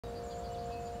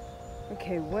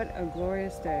Okay, what a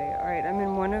glorious day. All right, I'm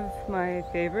in one of my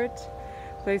favorite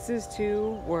places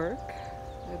to work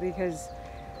because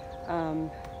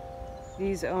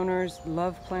these owners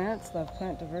love plants, love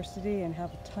plant diversity, and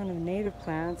have a ton of native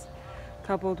plants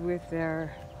coupled with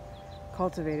their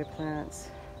cultivated plants.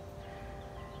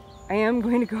 I am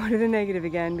going to go to the negative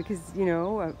again because, you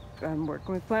know, I'm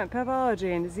working with plant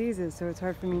pathology and diseases, so it's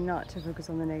hard for me not to focus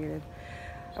on the negative.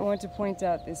 I want to point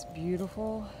out this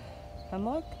beautiful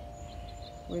hemlock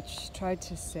which tried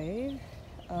to save,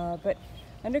 but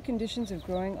under conditions of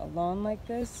growing a lawn like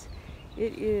this,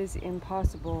 it is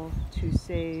impossible to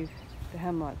save the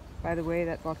hemlock. By the way,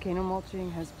 that volcano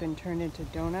mulching has been turned into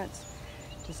donuts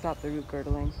to stop the root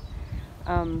girdling.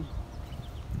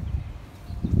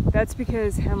 That's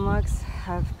because hemlocks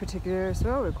have particular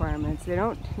soil requirements. They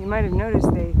don't, you might have noticed,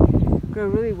 they grow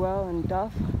really well in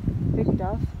duff, thick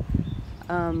duff,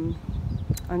 on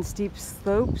steep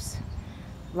slopes,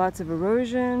 lots of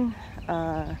erosion,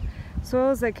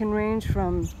 soils that can range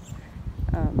from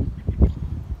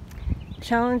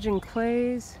challenging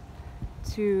clays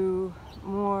to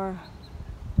more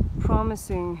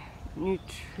promising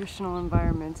nutritional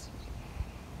environments.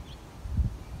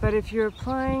 But if you're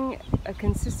applying a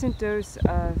consistent dose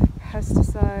of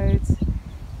pesticides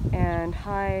and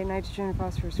high nitrogen and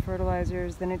phosphorus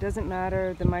fertilizers, then it doesn't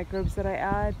matter the microbes that I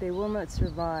add, they will not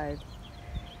survive.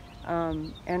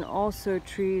 And also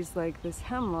trees like this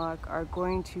hemlock are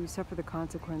going to suffer the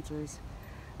consequences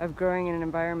of growing in an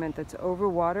environment that's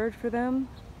overwatered for them.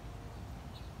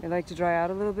 They like to dry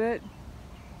out a little bit,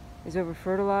 is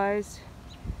over-fertilized,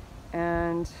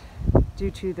 and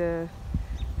due to the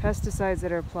pesticides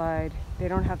that are applied, they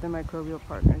don't have the microbial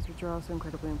partners, which are also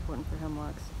incredibly important for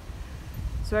hemlocks.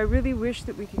 So I really wish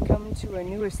that we could come into a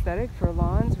new aesthetic for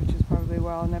lawns, which is probably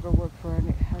why I'll never work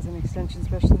as an extension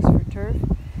specialist for turf.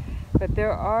 But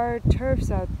there are turfs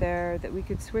out there that we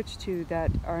could switch to that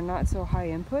are not so high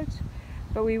input,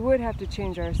 but we would have to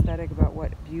change our aesthetic about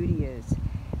what beauty is.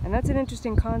 And that's an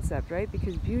interesting concept, right?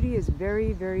 Because beauty is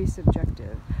very, very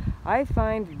subjective. I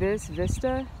find this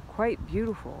vista quite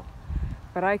beautiful,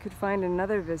 but I could find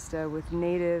another vista with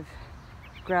native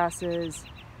grasses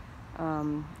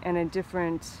and a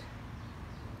different,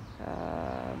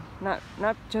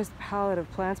 not just palette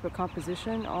of plants, but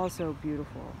composition, also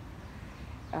beautiful.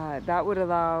 That would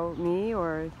allow me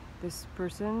or this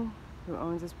person who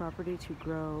owns this property to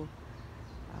grow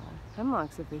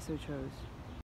hemlocks if they so chose.